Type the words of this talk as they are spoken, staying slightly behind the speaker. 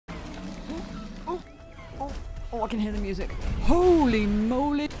Oh, I can hear the music. Holy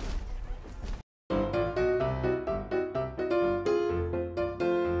moly!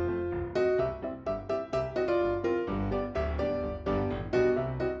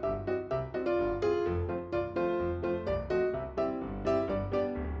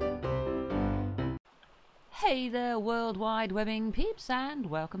 Hey there, worldwide webbing peeps, and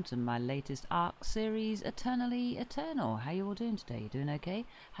welcome to my latest ARC series, Eternally Eternal. How you all doing today? You doing okay?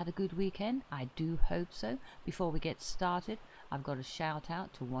 Had a good weekend? I do hope so. Before we get started, I've got a shout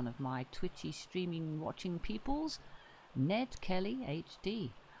out to one of my Twitchy streaming watching peoples, Ned Kelly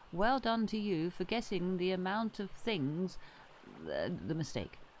HD. Well done to you for guessing the amount of things, the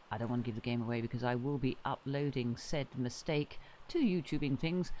mistake. I don't want to give the game away because I will be uploading said mistake to YouTubing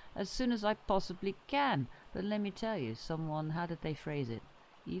things as soon as I possibly can. But let me tell you, how did they phrase it?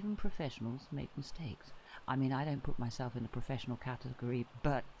 Even professionals make mistakes. I mean, I don't put myself in the professional category,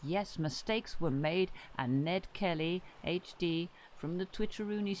 but yes, mistakes were made, and Ned Kelly HD from the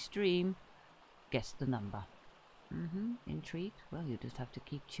Twitcheroony stream guessed the number. Intrigued? Well, you just have to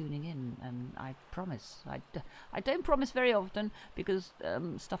keep tuning in, and I promise. I don't promise very often because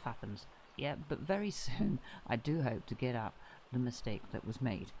stuff happens. Yeah, but very soon I do hope to get up the mistake that was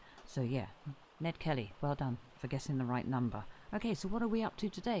made. So yeah, Ned Kelly, well done for guessing the right number. Okay, so what are we up to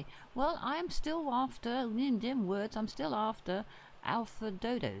today? Well, I'm still after, in dim words, I'm still after alpha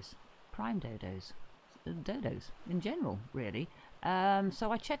dodos, prime dodos, dodos in general, really.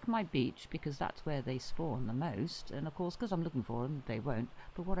 So I check my beach because that's where they spawn the most, and of course because I'm looking for them they won't,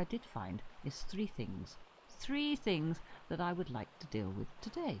 but what I did find is three things that I would like to deal with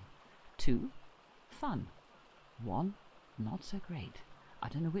today. 2, fun. 1, not so great. I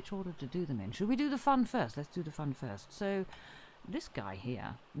don't know which order to do them in. Should we do the fun first? Let's do the fun first. So this guy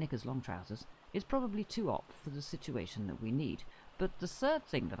here, Knickers Long Trousers, is probably too op for the situation that we need. But the third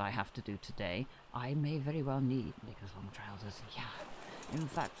thing that I have to do today, I may very well need Knickers Long Trousers. Yeah, in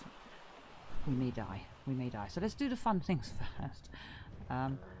fact, we may die. We may die. So let's do the fun things first.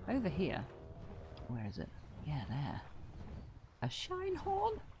 Over here, where is it? Yeah, there. A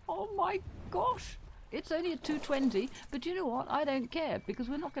Shinehorn? Oh my gosh! It's only a 220, but you know what? I don't care, because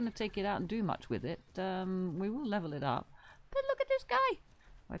we're not going to take it out and do much with it. We will level it up. But look at this guy!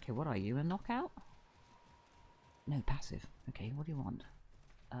 Okay, what are you, a knockout? No, passive. Okay, what do you want?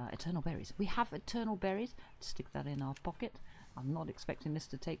 Eternal berries. We have eternal berries. Stick that in our pocket. I'm not expecting this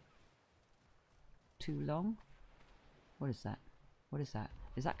to take too long. What is that? What is that?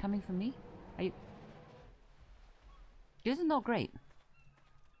 Is that coming from me? Are you... This is not great.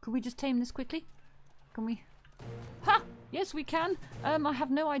 Could we just tame this quickly? Can we? Ha! Yes, we can. I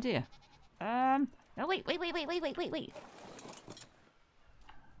have no idea. Oh, wait.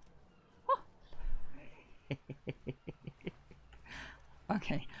 Oh.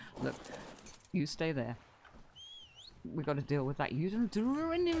 Okay, look. You stay there. We got to deal with that. You don't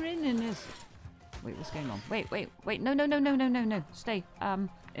do anything in this. Wait, what's going on? Wait. No. Stay.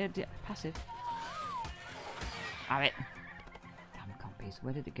 Passive. Have it. Damn compies.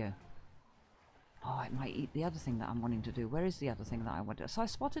 Where did it go? Oh, it might eat the other thing that I'm wanting to do. Where is the other thing that I want to do? So I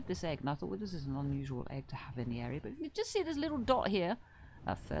spotted this egg, and I thought, well, this is an unusual egg to have in the area. But you just see this little dot here.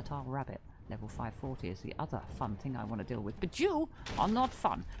 A fertile rabbit. Level 540 is the other fun thing I want to deal with. But you are not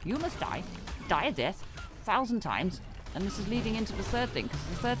fun. You must die. Die a death. 1,000 times. And this is leading into the third thing, because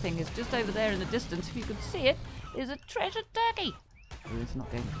the third thing is just over there in the distance. If you could see it, is a treasure turkey. Oh, it's not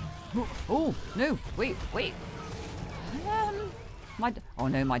going. Oh, no. Wait. Oh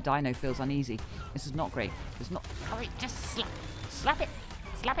no, my dino feels uneasy. This is not great. It's not. Oh wait, just slap it.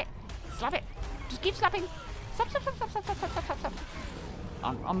 Just keep slapping. Stop.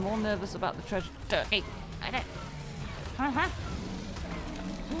 I'm more nervous about the treasure turkey.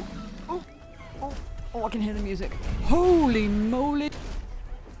 Oh, I can hear the music. Holy moly!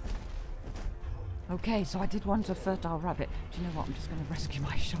 Okay, so I did want a fertile rabbit. Do you know what? I'm just going to rescue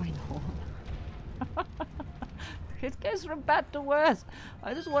my Shinehorn. It goes from bad to worse.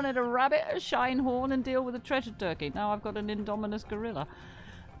 I just wanted a rabbit, a Shinehorn, and deal with a treasure turkey. Now I've got an Indominus gorilla,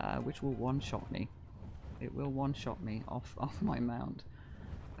 which will one-shot me. It will one-shot me off my mount.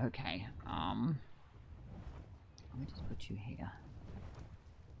 Okay, let me just put you here.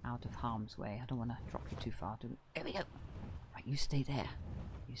 Out of harm's way. I don't want to drop you too far. There we go. Right, you stay there.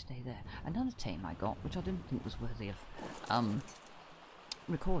 You stay there. Another tame I got, which I didn't think was worthy of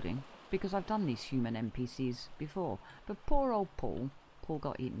recording, because I've done these human NPCs before. But poor old Paul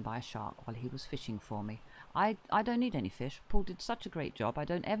got eaten by a shark while he was fishing for me. I don't need any fish. Paul did such a great job. I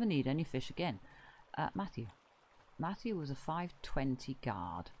don't ever need any fish again. Matthew. Matthew was a 520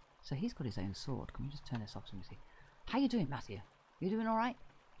 guard. So he's got his own sword. Can we just turn this off so we see? How you doing, Matthew? You doing all right?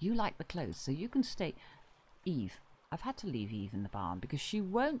 You like the clothes, so you can stay. Eve. I've had to leave Eve in the barn because she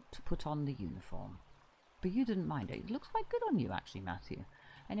won't put on the uniform. But you didn't mind it. It looks quite good on you, actually, Matthew.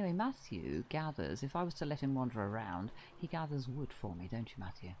 Anyway, Matthew gathers, if I was to let him wander around, he gathers wood for me, don't you,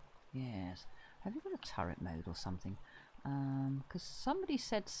 Matthew? Yes. Have you got a turret mode or something? Because somebody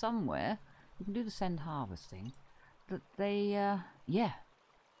said somewhere, you can do the send harvesting, that they, yeah,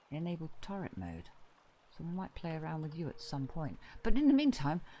 enable turret mode. So we might play around with you at some point. But in the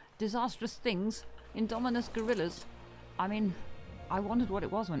meantime, disastrous things, Indominus gorillas. I mean, I wondered what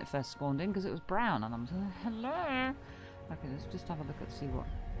it was when it first spawned in because it was brown, and I'm like, hello. Okay, let's just have a look at see what.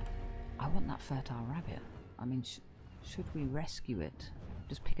 I want that fertile rabbit. I mean, should we rescue it?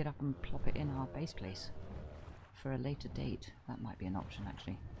 Just pick it up and plop it in our base place for a later date. That might be an option,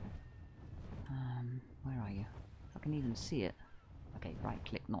 actually. Where are you? If I can even see it. Okay, right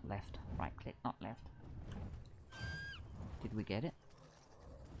click, not left. Right click, not left. Did we get it?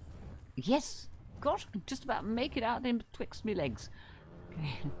 Yes! Gosh, I can just about make it out in betwixt me legs.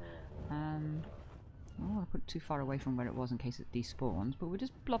 Okay. I don't want to put it too far away from where it was in case it despawns, but we'll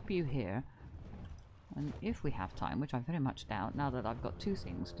just plop you here. And if we have time, which I very much doubt, now that I've got two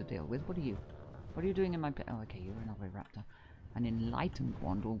things to deal with. What are you? What are you doing in my... Oh, okay, you're another raptor. An enlightened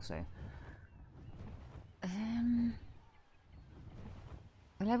wand also.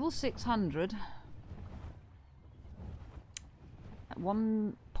 Level 600. At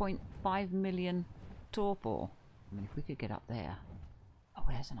 1.5 million torpor. I mean, if we could get up there. Oh,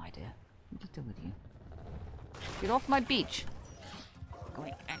 there's an idea. What to do with you? Get off my beach.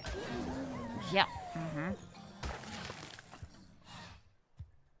 Going. Yeah.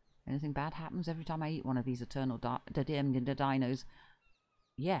 Anything bad happens every time I eat one of these eternal dinos.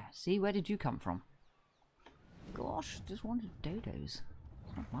 Yeah. See, where did you come from? Gosh, just wanted dodos.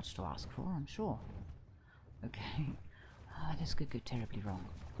 It's not much to ask for, I'm sure. Okay. This could go terribly wrong.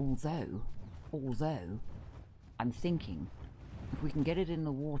 Although, I'm thinking, if we can get it in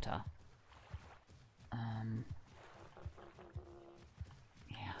the water...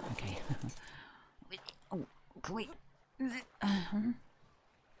 yeah, okay. Oh, can we...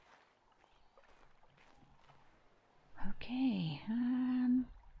 Okay, can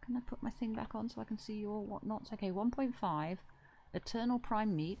I put my thing back on so I can see your whatnots? Okay, 1.5, eternal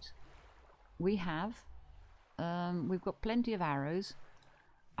prime meat. We have... we've got plenty of arrows.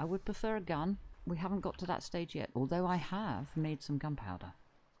 I would prefer a gun. We haven't got to that stage yet, although I have made some gunpowder.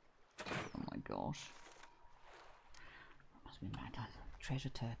 Oh my gosh. Must be mad. Treasure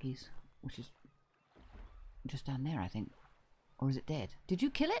turkeys, which is just down there, I think. Or is it dead? Did you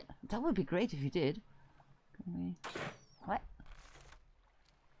kill it? That would be great if you did. Can we... What?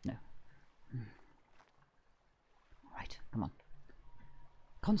 No. Right, come on.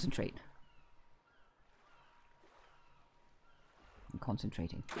 Concentrate. I'm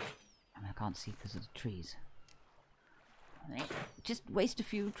concentrating. I mean, I can't see because of the trees. Just waste a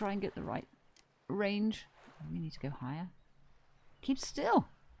few, try and get the right range. We need to go higher. Keep still!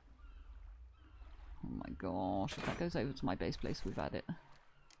 Oh my gosh, if that goes over to my base place, we've had it.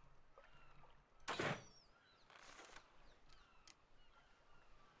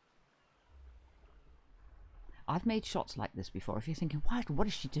 I've made shots like this before. If you're thinking, what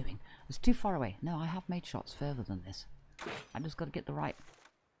is she doing? It's too far away. No, I have made shots further than this. I just got to get the right,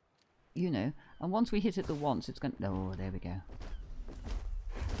 you know. And once we hit it the once, it's going to... Oh, there we go.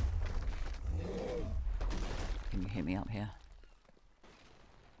 Can you hear me up here?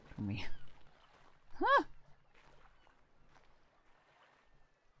 Can we... Huh?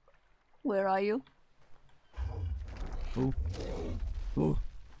 Where are you? Oh. Oh.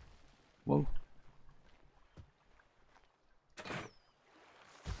 Whoa.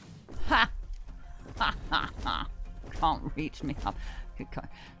 Ha! Ha ha ha! Can't reach me up.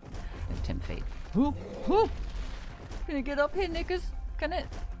 Tempt fate. Ooh, ooh. Can you get up here, Nickers? Can it?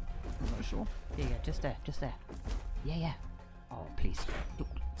 I'm not sure. Yeah, just there, just there. Yeah. Oh, please.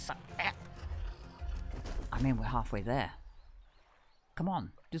 I mean, we're halfway there. Come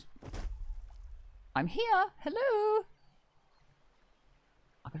on, just... I'm here! Hello!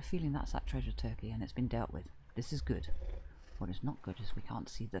 I've got a feeling that's that treasure turkey and it's been dealt with. This is good. What is not good is we can't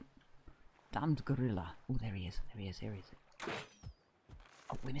see the damned gorilla. Oh, there he is. There he is. Here he is.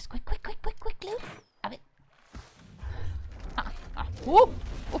 Oh, we missed. Quick, Lou. Have it. Oh!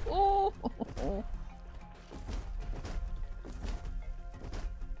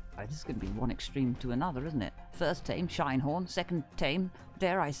 Oh, this is going to be one extreme to another, isn't it? First tame, Shinehorn. Second tame,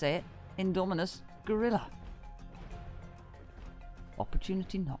 dare I say it, Indominus gorilla.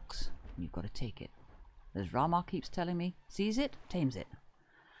 Opportunity knocks. You've got to take it. As Rama keeps telling me, sees it, tames it.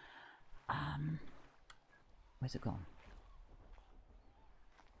 Where's it gone?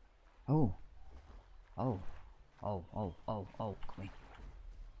 Oh. Oh. Oh, oh, oh, oh. Come here.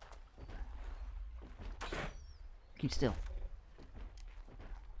 Keep still.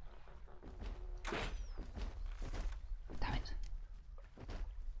 Damn it.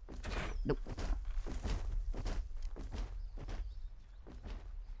 Nope.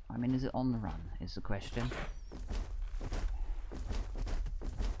 I mean, is it on the run, is the question.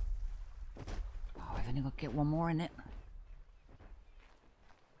 Oh, I've only got to get one more in it.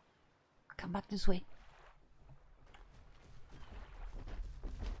 Come back this way.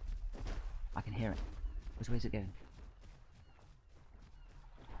 I can hear it. Which way is it going?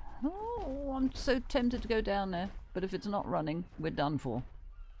 Oh, I'm so tempted to go down there. But if it's not running, we're done for.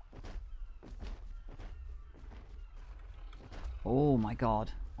 Oh my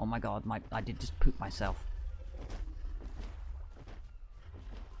god. Oh my god. I did just poop myself.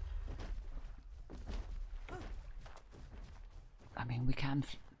 I mean, we can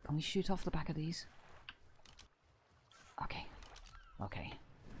we shoot off the back of these? Okay. Okay.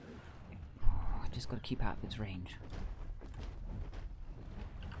 Oh, I just got to keep out of its range.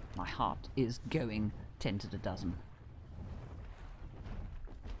 My heart is going 10 to the dozen.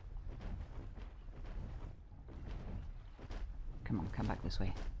 Come on, come back this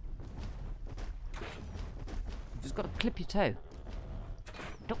way. You've just got to clip your toe.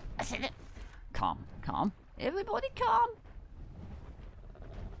 Don't, I said it. Calm, calm. Everybody calm.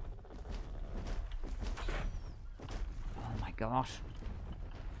 Oh my gosh.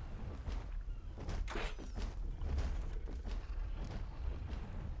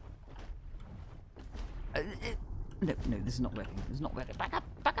 No, no, this is not working. This is not working. Back up,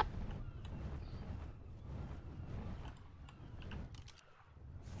 back up.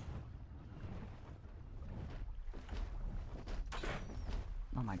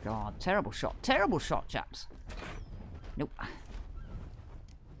 Oh my god, terrible shot, chaps. Nope.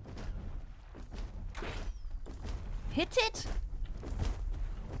 Hit it!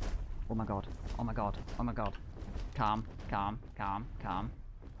 Oh my god, oh my god, oh my god. Calm, calm, calm, calm.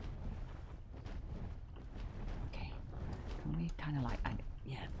 Okay, can we kind of like,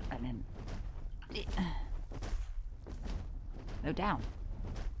 yeah, and then... No, down.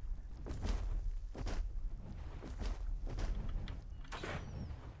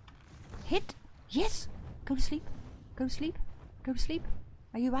 Hit! Yes! Go to sleep. Go to sleep. Go to sleep.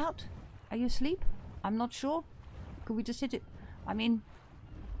 Are you out? Are you asleep? I'm not sure. Could we just hit it? I mean...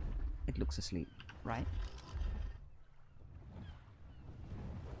 It looks asleep, right?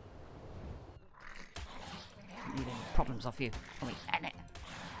 Don't need any problems off you. Oh wait,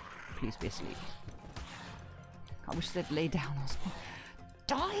 please be asleep. I wish they'd lay down or something.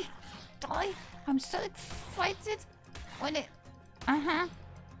 Die! Die! I'm so excited when it... Uh-huh.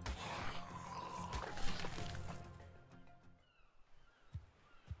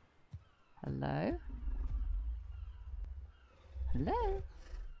 Hello? Hello?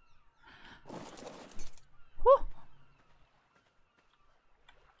 Whew.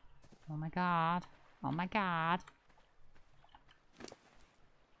 Oh my god. Oh my god.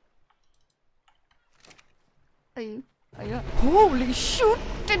 Are you? Holy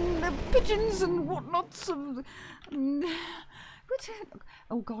shooting the pigeons and whatnots of...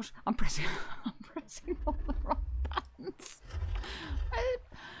 Oh gosh, I'm pressing all the wrong buttons.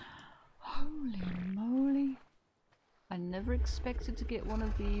 Holy moly. I never expected to get one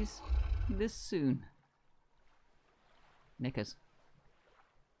of these this soon. Knickers.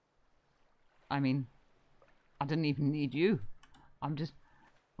 I mean, I didn't even need you.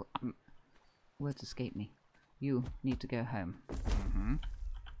 Words escape me. You need to go home.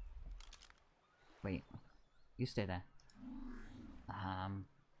 Wait. You stay there.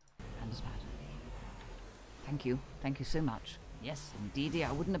 Panda's bad. Thank you. Thank you so much. Yes, indeedy.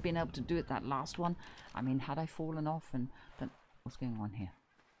 I wouldn't have been able to do it that last one. I mean, had I fallen off and... What's going on here?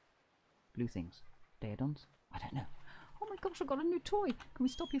 Blue things. Daedons? I don't know. Oh my gosh, I got a new toy. Can we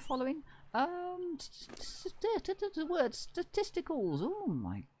stop you following? Words. Statisticals. Oh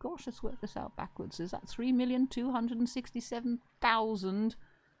my gosh, let's work this out backwards. Is that 3,267,000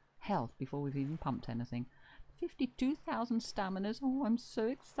 health before we've even pumped anything? 52,000 staminas. Oh, I'm so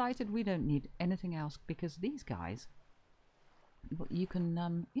excited. We don't need anything else because these guys... You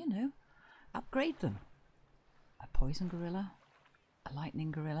can, you know, upgrade them. A poison gorilla, a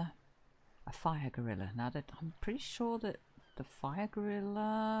lightning gorilla, a fire gorilla. Now, I'm pretty sure that the fire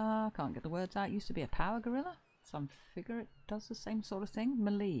gorilla, can't get the words out, used to be a power gorilla. So I figure it does the same sort of thing.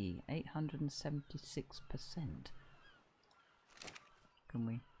 Melee, 876%. Can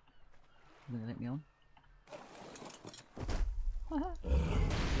we let me on?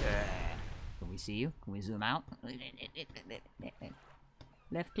 Can we see you? Can we zoom out?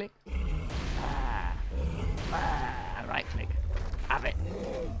 Left click. Ah. Ah, right click. Have it.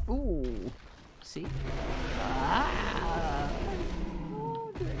 Ooh. See? Ah.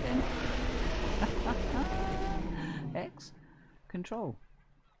 Oh, do it again. X. Control.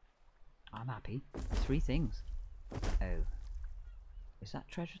 I'm happy. 3 things. Oh. Is that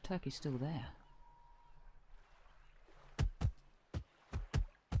treasure turkey still there?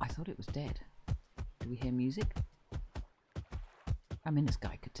 I thought it was dead. Do we hear music? I mean, this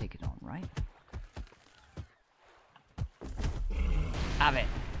guy could take it on, right? Have it.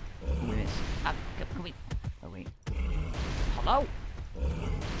 We miss. Can we? Oh wait. Hello.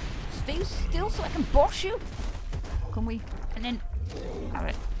 Stay still so I can boss you. Can we? And then. Have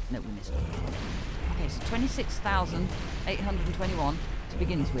it. No, we missed. Okay, so 26,821 to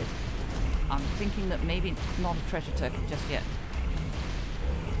begins with. I'm thinking that maybe not a treasure turkey just yet.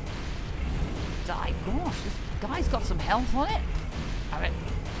 Die. Gosh, this guy's got some health on it. Have it.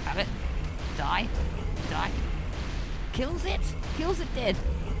 Have it. Die. Die. Kills it. Kills it dead.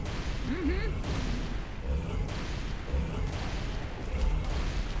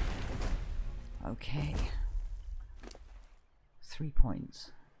 Okay. 3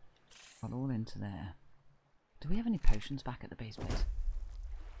 points. Got all into there. Do we have any potions back at the base place?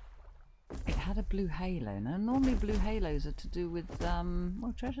 It had a blue halo. Now, normally blue halos are to do with,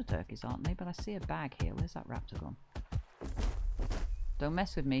 well, treasure turkeys, aren't they? But I see a bag here. Where's that raptor gone? Don't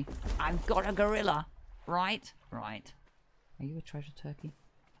mess with me. I've got a gorilla. Right? Right. Are you a treasure turkey?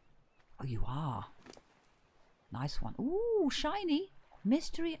 Oh, you are. Nice one. Ooh, shiny.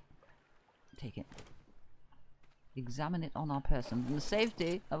 Mystery. Take it. Examine it on our person. In the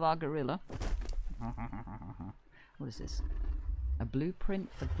safety of our gorilla. What is this? A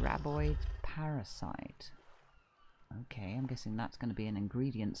blueprint for graboid parasite. Okay, I'm guessing that's going to be an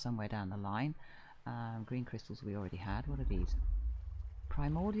ingredient somewhere down the line. Green crystals we already had. What are these?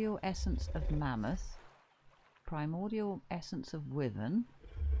 Primordial essence of mammoth. Primordial essence of wyvern.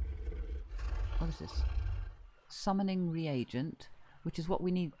 What is this? Summoning reagent, which is what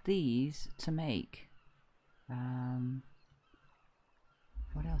we need these to make.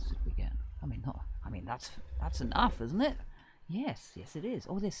 What else did we get? I mean, that's enough, isn't it? Yes, yes it is.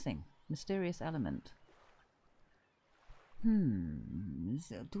 Oh, this thing. Mysterious element.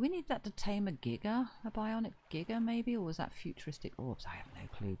 Do we need that to tame a giga? A bionic giga, maybe? Or was that futuristic orbs? I have no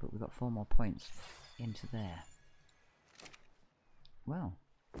clue, but we've got 4 more points into there. Well,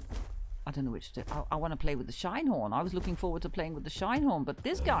 I don't know which to... I want to play with the Shinehorn. I was looking forward to playing with the Shinehorn, but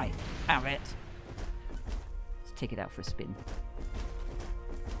this guy... Have it. Let's take it out for a spin.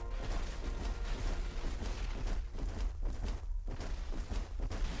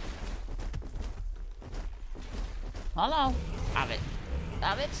 Hello. Have it.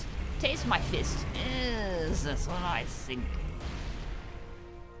 Have it. Taste my fist. Yes, that's what I think.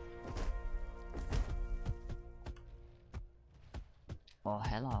 Oh,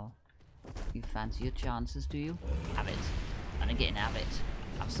 hello. You fancy your chances, do you? Have it. And again, have it.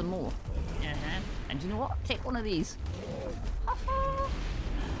 Have some more. And you know what? Take one of these.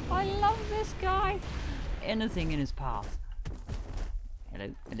 I love this guy. Anything in his path.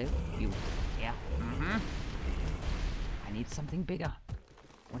 Hello, hello. You. Yeah. I need something bigger.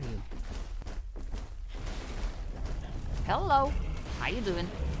 What are you? Hello. How you doing?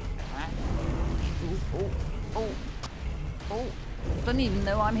 Oh. Don't even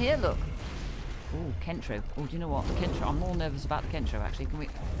know I'm here, look. Oh, Kentro. Oh, do you know what? The Kentro. I'm more nervous about the Kentro, actually. Can we...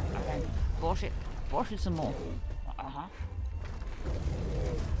 Okay. Bosh it. Bosh it some more.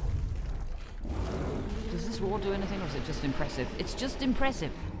 Does this roar do anything, or is it just impressive? It's just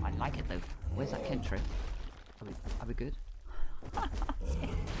impressive. I like it, though. Where's that Kentro? Are we good?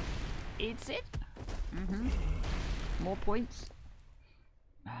 It's it. More points.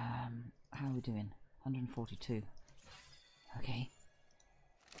 How are we doing? 142. Okay.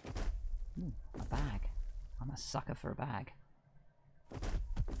 Ooh, a bag. I'm a sucker for a bag.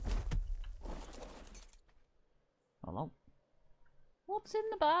 Hello. What's in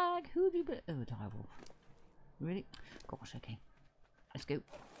the bag? Who do you... Oh, a direwolf. Really? Gosh, okay. Let's go.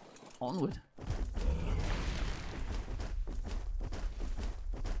 Onward.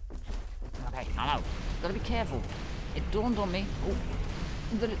 Okay, hello. Gotta be careful. It dawned on me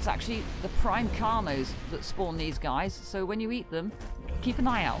that it's actually the prime carnos that spawn these guys, so when you eat them, keep an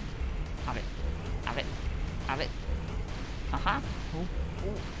eye out. Have it. Have it. Have it.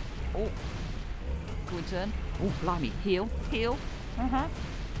 Oh. Can we turn? Oh, blimey. Heal. Heal.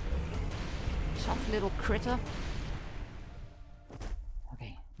 Tough little critter.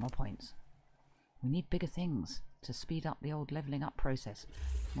 Okay, more points. We need bigger things to speed up the old leveling up process.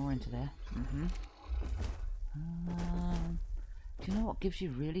 More into there. Do you know what gives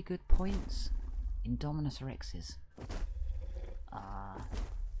you really good points? Indominus Rexes. I'm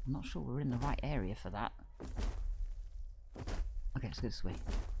not sure we're in the right area for that. Okay, let's go this way.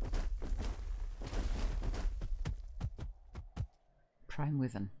 Prime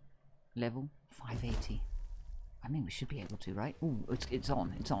Wyvern. Level 580. I mean, we should be able to, right? Ooh, it's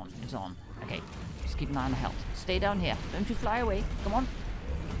on. Okay, just keep an eye on the health. Stay down here. Don't you fly away. Come on.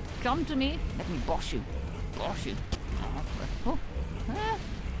 Come to me. Let me boss you. Boss you. Oh.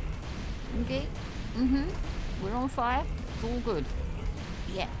 Okay. We're on fire. It's all good.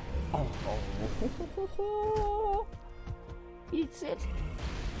 Yeah. Oh. Eats it.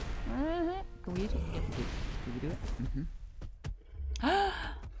 Can we eat it? Yeah, we do. Can we do it?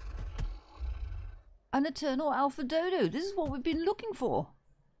 An eternal alpha dodo. This is what we've been looking for.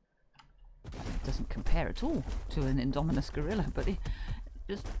 It doesn't compare at all to an Indominus gorilla, but it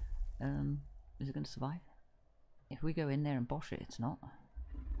just... is it going to survive? If we go in there and bosh it, it's not.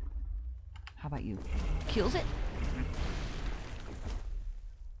 How about you? Kills it?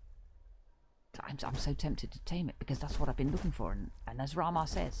 I'm so tempted to tame it because that's what I've been looking for. And as Rama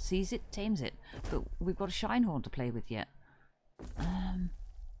says, sees it, tames it. But we've got a Shinehorn to play with yet. I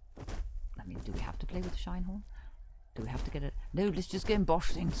mean, do we have to play with the Shinehorn? Do we have to get it? No, let's just go and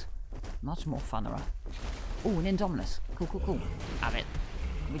bosh things. Much more funner. Oh, an Indominus. Cool. Have it.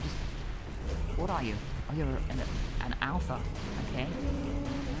 Can we just... What are you? Oh, you're an alpha. Okay.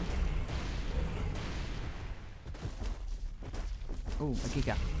 Oh, a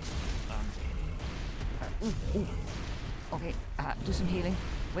giga. Ooh. Okay, do some healing.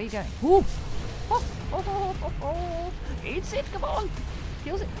 Where are you going? Ooh! Oh. Eats it, come on!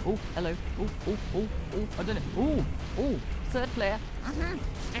 Kills it. Oh, hello. Oh, I don't know. Oh, third player.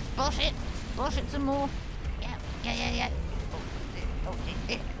 Let's bosh it. Bosh it some more. Yeah.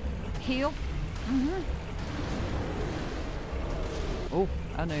 Heal. Oh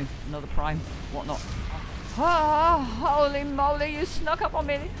no, another prime. Whatnot. Holy moly, you snuck up on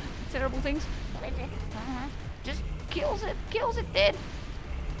me. Terrible things. Just kills it dead.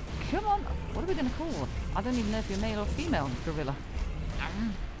 Come on. What are we going to call? I don't even know if you're male or female, gorilla.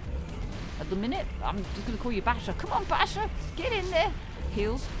 At the minute, I'm just going to call you Basher. Come on, Basher. Get in there.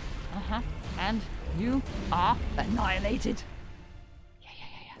 Heals. And you are annihilated. Yeah.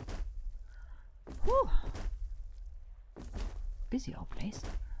 Whew. Busy old place.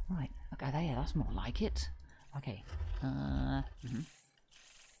 Right. Okay, there. That's more like it. Okay.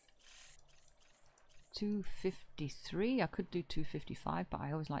 253. I could do 255, but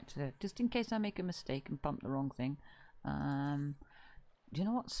I always like to, just in case I make a mistake and pump the wrong thing. Do you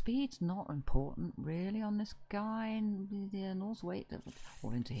know what? Speed's not important really on this guy. And the Norse weight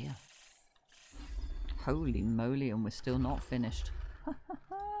all into here. Holy moly, and we're still not finished.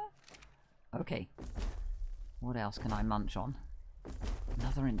 Okay. What else can I munch on?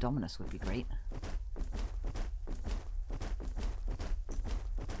 Another Indominus would be great.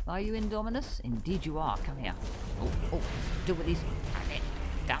 Are you Indominus? Indeed you are. Come here. Oh, deal with these.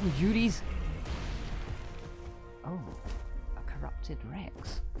 Damn beauties. Oh, a corrupted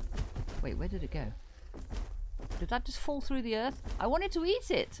Rex. Wait, where did it go? Did that just fall through the earth? I wanted to eat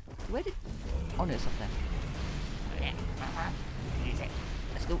it. Where did... Oh no, it's up there. Eat it.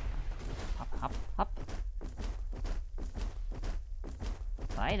 Let's go. Up.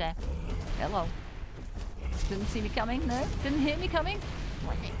 Hi there. Hello. Didn't see me coming? No? Didn't hear me coming?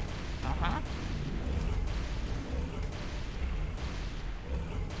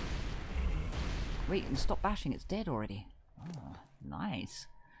 Wait, and stop bashing. It's dead already. Oh, nice.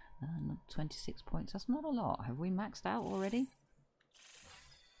 26 points. That's not a lot. Have we maxed out already?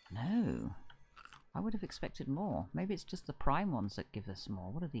 No. I would have expected more. Maybe it's just the prime ones that give us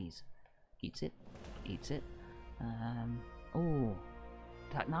more. What are these? Eats it. Oh.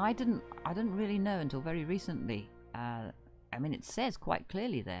 Now I didn't really know until very recently. I mean, it says quite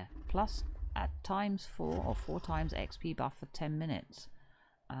clearly there. Plus at times 4 or 4 times XP buff for 10 minutes.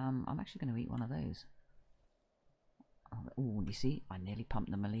 I'm actually going to eat one of those. Oh, you see? I nearly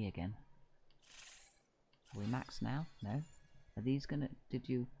pumped the melee again. Are we maxed now? No? Are these going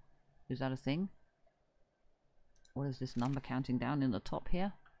to... Is that a thing? What is this number counting down in the top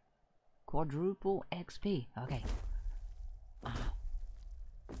here? Quadruple XP. Okay.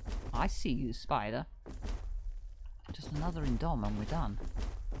 I see you, spider. Just another Indom and we're done.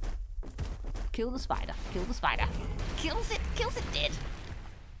 Kill the spider. Kill the spider. Kills it dead.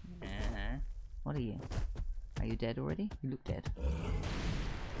 What are you? Are you dead already? You look dead.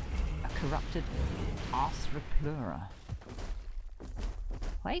 A corrupted Arthroplura.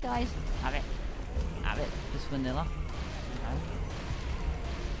 Hey guys, have it. Just vanilla.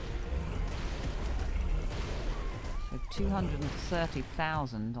 No. So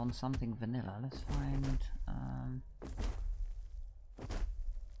 230,000 on something vanilla. Let's find...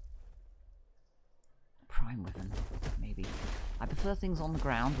 prime weapon, maybe. I prefer things on the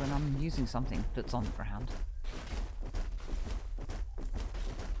ground when I'm using something that's on the ground.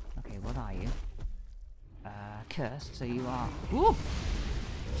 Okay, what are you? Cursed, so you are... Ooh!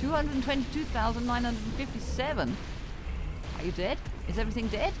 222,957! Are you dead? Is everything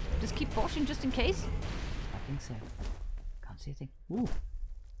dead? Just keep pushing just in case? I think so. Can't see a thing. Ooh!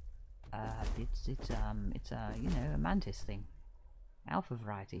 It's a, you know, a mantis thing. Alpha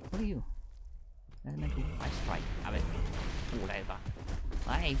variety. What are you? Elemental ice strike. Have it all over.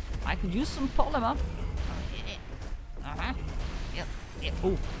 Hey, I could use some polymer. Yep.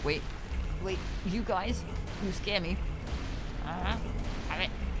 Oh, wait. You guys, you scare me. Have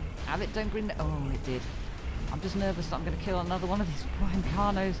it. Don't bring the. Oh, it did. I'm just nervous that I'm going to kill another one of these prime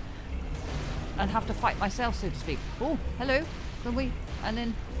carnos and have to fight myself, so to speak. Oh, hello. Can we? And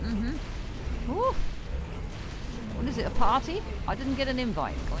then. Oh. What is it? A party? I didn't get an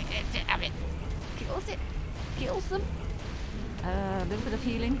invite. Have it. Kills them. A little bit of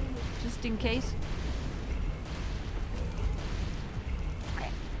healing, just in case.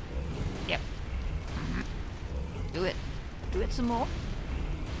 Yep. Do it some more.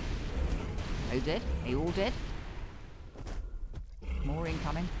 Are you dead? Are you all dead? More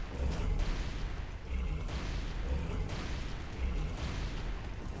incoming.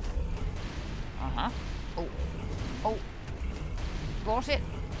 Oh. Got it.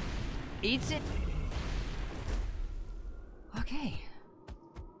 Eats it. Okay.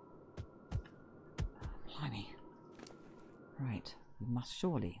 Blimey. Right. We must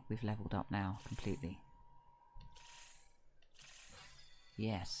surely. We've leveled up now completely.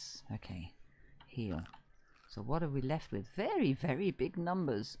 Yes. Okay. Heal. So what are we left with? Very, very big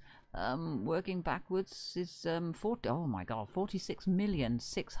numbers. Working backwards is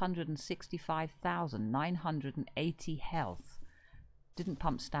 46,665,980 health. Didn't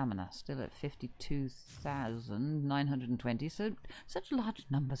pump stamina, still at 52,920. So such large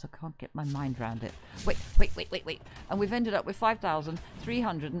numbers, I can't get my mind around it. Wait. And we've ended up with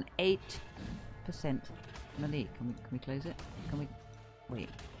 5,308%. Malik, can we close it? Can we? Wait,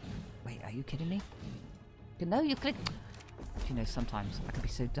 are you kidding me? No, you click. You know, sometimes I can be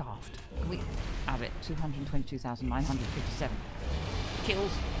so daft. Can we have it? 222,957.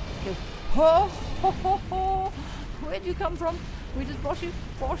 Kills. Ho! Where'd you come from? We just boss you.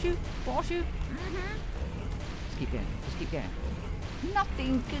 Just keep going.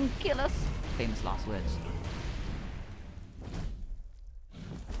 Nothing can kill us. Famous last words.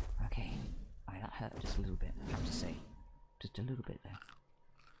 Okay. That hurt just a little bit, I have to say. Just a little bit there.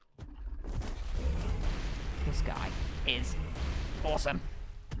 This guy is awesome.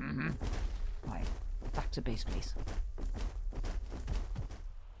 Right, back to base, please.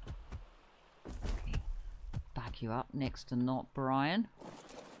 Okay, back you up next to not Brian.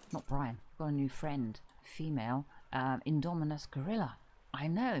 Got a new friend, female, Indominus Gorilla. I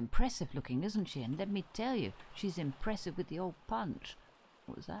know, impressive looking, isn't she? And let me tell you, she's impressive with the old punch.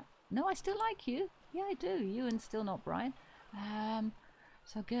 What was that? No, I still like you. Yeah, I do. You and still not Brian.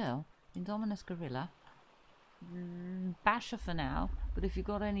 So girl, Indominus Gorilla. Bash her for now, but if you've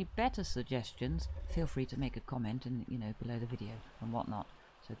got any better suggestions, feel free to make a comment and, you know, below the video and whatnot.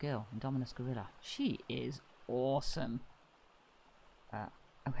 So girl, Indominus Gorilla, she is awesome. Oh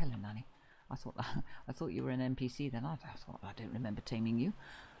hello Nanny. I thought you were an NPC then. I thought I don't remember taming you.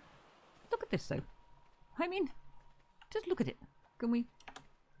 Look at this though. I mean, just look at it. Can we?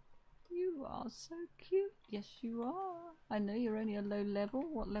 You are so cute. Yes, you are. I know you're only a low level.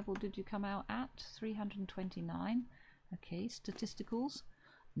 What level did you come out at? 329. Okay, statisticals.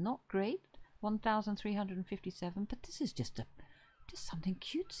 Not great. 1,357. But this is just something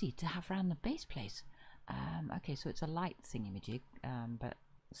cutesy to have around the base place. Okay, so it's a light thingamajig, but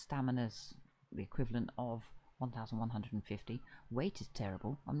stamina's the equivalent of 1,150. Weight is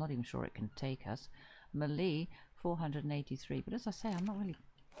terrible. I'm not even sure it can take us. Melee, 483. But as I say, I'm not really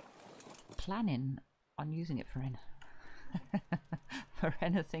planning on using it for for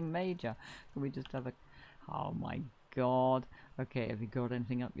anything major. Can we just have a... Oh my god. Okay, have you got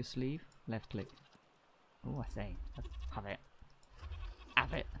anything up your sleeve? Left click. Oh, I say. Have it.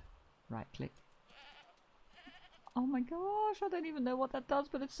 Have it. Right click. Oh my gosh, I don't even know what that does,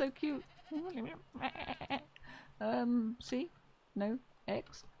 but it's so cute. C? No?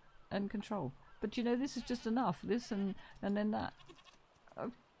 X? And control. But you know, this is just enough. This and then that.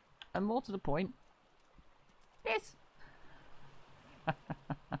 And more to the point, this.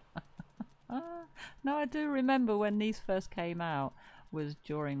 No, I do remember when these first came out was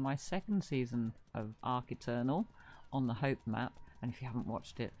during my second season of Ark Eternal, on the Hope map. And if you haven't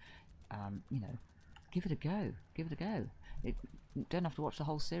watched it, you know, give it a go. Give it a go. You don't have to watch the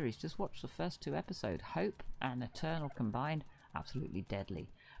whole series. Just watch the first 2 episodes. Hope and Eternal combined, absolutely deadly.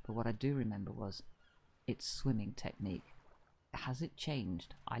 But what I do remember was its swimming technique. Has it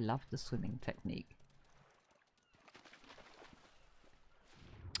changed? I love the swimming technique.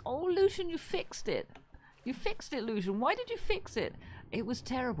 Oh, Lucian, you fixed it. You fixed it, Lucian. Why did you fix it? It was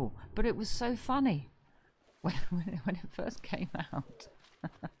terrible, but it was so funny when it first came out.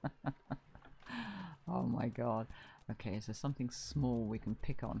 Oh my god. Okay, is there something small we can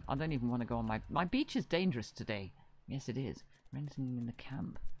pick on? I don't even want to go on my beach is dangerous today. Yes, it is. Renting in the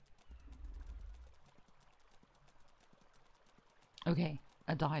camp. Okay,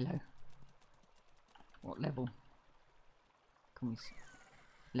 a dilo. What level? Can we see?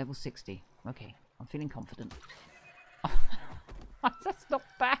 Level 60. Okay, I'm feeling confident. That's not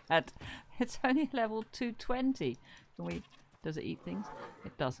bad. It's only level 220. Can we? Does it eat things?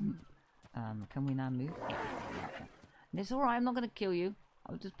 It doesn't. Can we now move? Yeah. It's alright, I'm not going to kill you.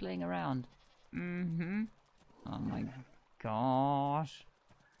 I was just playing around. Oh my gosh.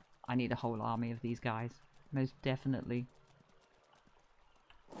 I need a whole army of these guys. Most definitely.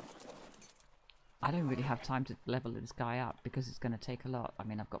 I don't really have time to level this guy up because it's going to take a lot. I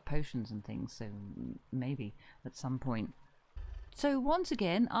mean, I've got potions and things, so maybe at some point. So once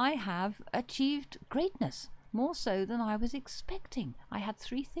again, I have achieved greatness. More so than I was expecting. I had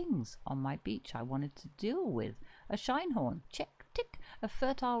 3 things on my beach I wanted to deal with. A Shinehorn, check, tick. A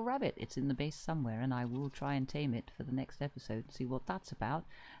fertile rabbit, it's in the base somewhere, and I will try and tame it for the next episode and see what that's about.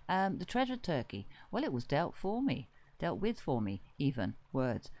 The treasure turkey, well, it was dealt with for me, even,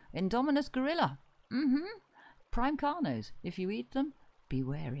 words. Indominus gorilla, Prime carnos, if you eat them, be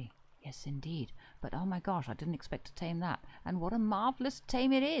wary. Yes, indeed. But oh my gosh, I didn't expect to tame that. And what a marvellous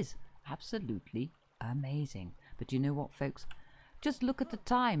tame it is. Absolutely amazing. But you know what, folks? Just look at the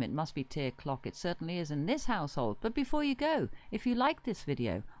time. It must be tier clock. It certainly is in this household. But before you go, if you like this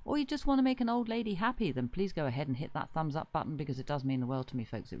video or you just want to make an old lady happy, then please go ahead and hit that thumbs up button because it does mean the world to me,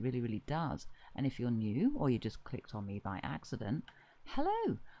 folks. It really, really does. And if you're new or you just clicked on me by accident,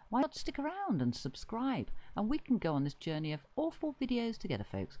 hello. Why not stick around and subscribe? And we can go on this journey of awful videos together,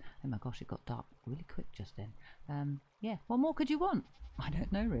 folks. Oh my gosh, it got dark really quick just then. Yeah, what more could you want? I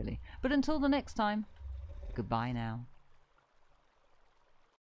don't know, really. But until the next time, goodbye now.